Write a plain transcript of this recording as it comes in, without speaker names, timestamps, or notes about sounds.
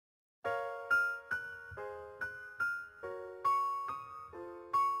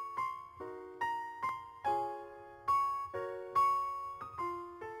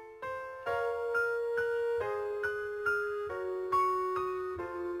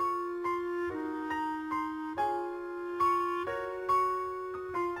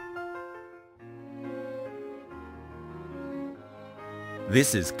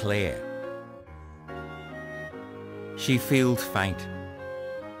This is Claire. She feels faint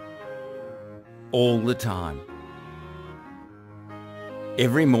all the time.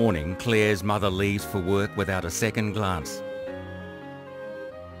 Every morning, Claire's mother leaves for work without a second glance.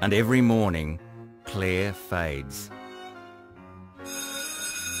 And every morning, Claire fades.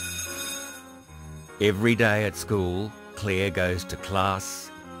 Every day at school, Claire goes to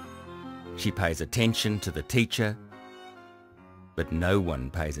class. She pays attention to the teacher, but no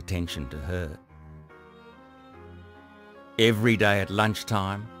one pays attention to her. Every day at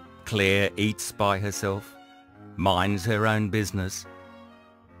lunchtime, Claire eats by herself, minds her own business,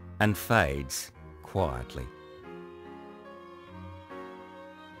 and fades quietly.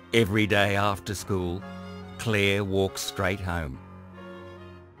 Every day after school, Claire walks straight home.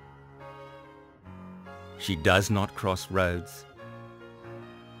 She does not cross roads.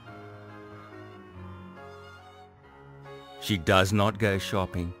 She does not go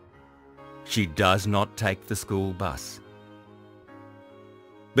shopping. She does not take the school bus.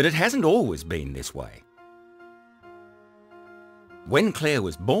 But it hasn't always been this way. When Claire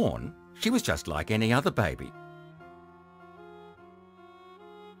was born, she was just like any other baby.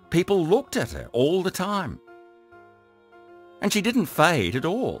 People looked at her all the time. And she didn't fade at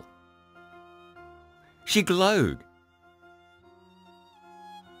all. She glowed.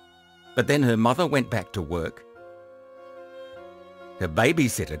 But then her mother went back to work. Her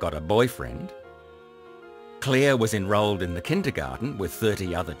babysitter got a boyfriend. Claire was enrolled in the kindergarten with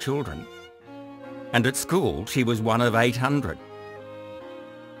 30 other children. And at school, she was one of 800.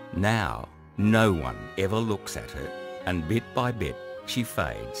 Now, no one ever looks at her, and bit by bit, she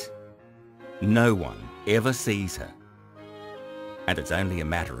fades. No one ever sees her. And it's only a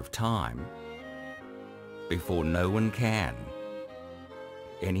matter of time before no one can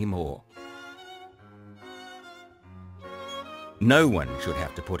anymore. No one should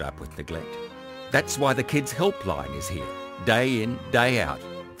have to put up with neglect. That's why the Kids Helpline is here, day in, day out,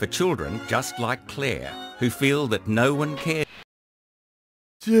 for children just like Claire, who feel that no one cares.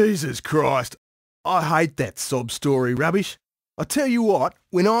 Jesus Christ, I hate that sob story rubbish. I tell you what,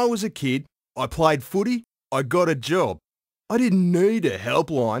 when I was a kid, I played footy, I got a job. I didn't need a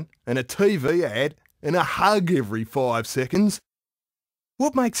helpline and a TV ad and a hug every 5 seconds.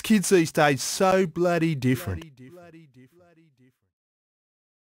 What makes kids these days so bloody different? Bloody different.